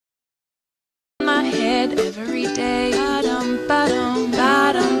it every day. Ba-dum, ba-dum,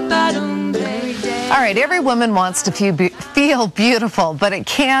 ba-dum, ba-dum, every day. All right, every woman wants to feel beautiful, but it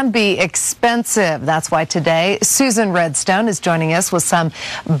can be expensive. That's why today Susan Redstone is joining us with some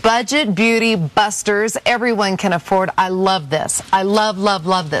budget beauty busters everyone can afford. I love this. I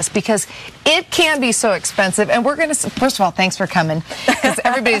love this because it can be so expensive. And we're going to, first of all, thanks for coming, because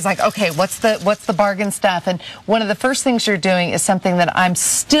everybody's like, okay, what's the bargain stuff? And one of the first things you're doing is something that I'm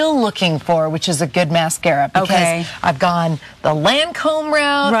still looking for, which is a good mascara. Because I've gone the Lancome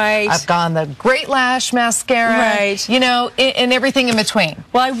route. Right. I've gone the Great Lash mascara. Right. You know, and everything in between.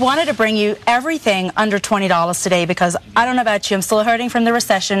 Well, I wanted to bring you everything under $20 today because I don't know about you, I'm still hurting from the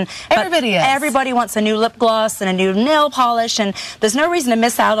recession. Everybody is. Everybody wants a new lip gloss and a new nail polish, and there's no reason to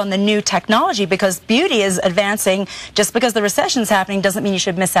miss out on the new technology because beauty is advancing. Just because the recession's happening doesn't mean you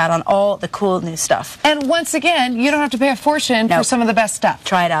should miss out on all the cool new stuff. And once again, you don't have to pay a fortune for some of the best stuff.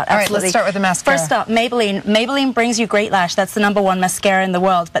 Try it out. All Absolutely. right, let's start with the mascara. First up, Maybelline. Maybelline brings you Great Lash. That's the #1 mascara in the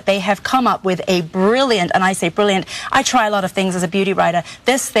world, but they have come up with a brilliant, and I say brilliant, I try a lot of things as a beauty writer.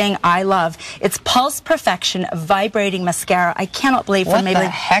 This thing I love. It's Pulse Perfection Vibrating Mascara. I cannot believe from Maybelline. What the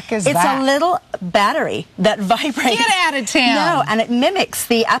heck is that? It's a little battery that vibrates. Get out of town. No, and it mimics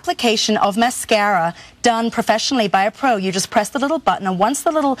the application of mascara done professionally by a pro. You just press the little button, and once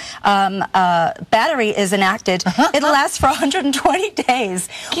the little battery is enacted, it'll last for 120 days,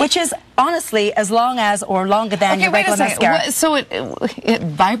 which is honestly as long as or longer than your regular mascara. So it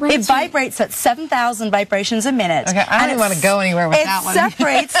vibrates? It vibrates at 7,000 vibrations a minute. Okay, I don't even want to go anywhere with that one. It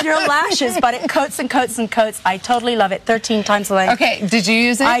separates your lashes, but it coats and coats and coats. I totally love it. 13 times the length. Okay, did you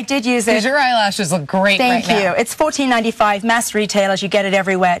use it? I did use it. Because your eyelashes look great Thank right you. now. It's $14.95, mass retailers. You get it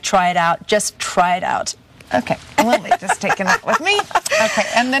everywhere. Try it out. Just try it out. Okay, Lily just taking that with me. Okay,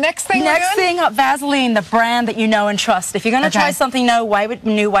 and the next thing Next thing up, Vaseline, the brand that you know and trust. If you're going to try something new, why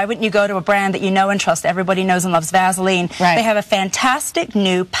wouldn't you go to a brand that you know and trust? Everybody knows and loves Vaseline. Right. They have a fantastic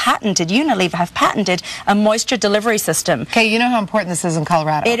new patented, Unilever have patented a moisture delivery system. Okay, you know how important this is in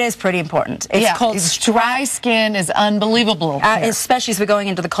Colorado. It is pretty important. It's called dry skin is unbelievable. Especially as we're going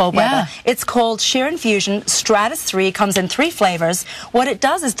into the cold weather. It's called Sheer Infusion Stratus 3. It comes in 3 flavors. What it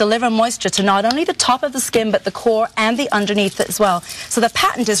does is deliver moisture to not only the top of the skin, but the core and the underneath as well. So the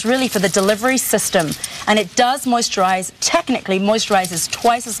patent is really for the delivery system, and it does moisturize, technically moisturizes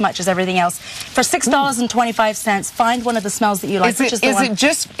twice as much as everything else. For $6.25, find one of the smells that you like.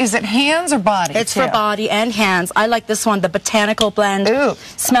 Is it hands or body? It's for body and hands. I like this one, the Botanical Blend. Ooh.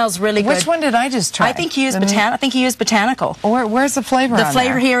 Smells really good. Which one did I just try? I think you used Botanical. Where's the flavor The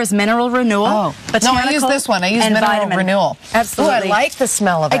flavor here is Mineral Renewal. Oh. No, I use this one. I use Mineral Renewal. Absolutely. Ooh, I like the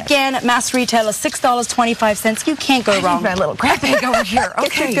smell of it. Again, at mass retailer, $6.25. You can't go wrong. My little grab bag over here.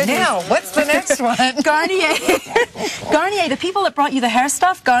 Okay, now, what's the next one? Garnier. Garnier, the people that brought you the hair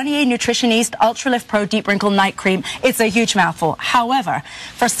stuff, Garnier Nutritioniste Ultra Lift Pro Deep Wrinkle Night Cream. It's a huge mouthful. However,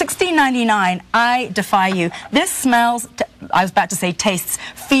 for $16.99, I defy you. This smells, I was about to say tastes,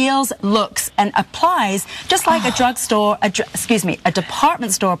 feels, looks, and applies just like a drugstore, a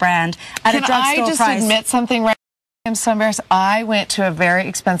department store brand at a drugstore price. Can I just admit something right? I'm so embarrassed. I went to a very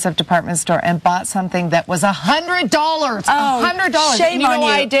expensitive department store and bought something that was $100. $100. Shame and you know on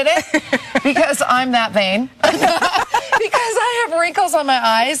why you. I did it? Because I'm that vain. Because I have wrinkles on my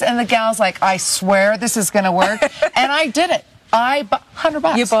eyes, and the gal's like, I swear this is going to work. And I did it. I bought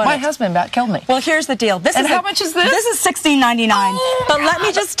 $100. You bought My it. husband about killed me. Well, here's the deal. How much is this? This is $16.99. Oh, but let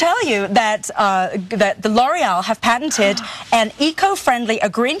me just tell you that that the L'Oreal have patented an eco-friendly, a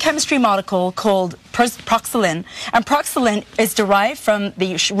green chemistry molecule called Proxylin, and Proxylin is derived from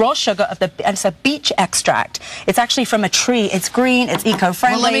the raw sugar of it's a beech extract. It's actually from a tree. It's green. It's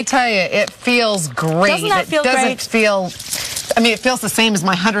eco-friendly. Well, let me tell you, it feels great. Doesn't that feel great? It doesn't feel. I mean, it feels the same as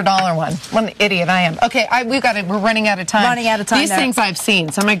my $100 one. What an idiot I am. Okay, we've got it. We're running out of time. Running out of time. These things I've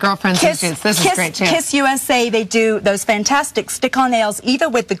seen. Some of my girlfriends use this. This is great too. Kiss USA, they do those fantastic stick-on nails, either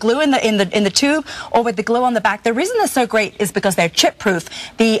with the glue in the tube or with the glue on the back. The reason they're so great is because they're chip-proof.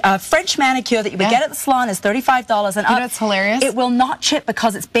 The French manicure that you would get at the salon is $35 and up. You know what's hilarious? It will not chip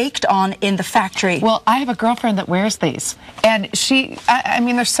because it's baked on in the factory. Well, I have a girlfriend that wears these, and I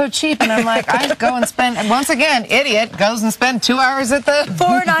mean, they're so cheap, and I'm like, I go and spend, and once again, idiot goes and spend 2 hours at the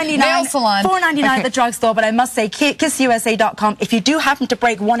nail salon. $4.99 at the drugstore, but I must say, kissusa.com. If you do happen to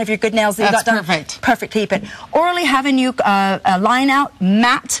break one of your good nails that you got done, perfect. Perfect, keep it. Orally have a new line out,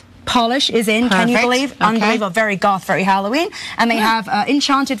 matte polish is in. Can you Perfect. believe? Okay. Unbelievable. Very goth, very Halloween. And they have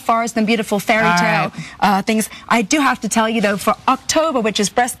enchanted forest and beautiful fairy tale things. I do have to tell you, though, for October, which is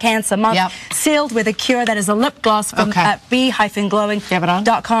Breast Cancer Month, sealed with a cure, that is a lip gloss from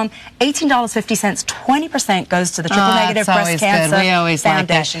b-glowing.com. $18.50. 20% goes to the Triple Negative Breast Cancer We always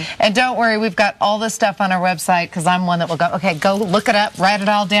Foundation. like that. And don't worry, we've got all this stuff on our website, because I'm one that will go, okay, go look it up, write it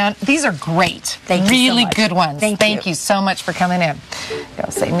all down. These are great. Thank you so really much. good ones. Thank you so much for coming in. Go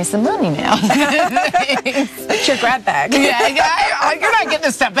save me some money now. It's your grab bag. Yeah, you're not getting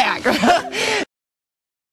this stuff back.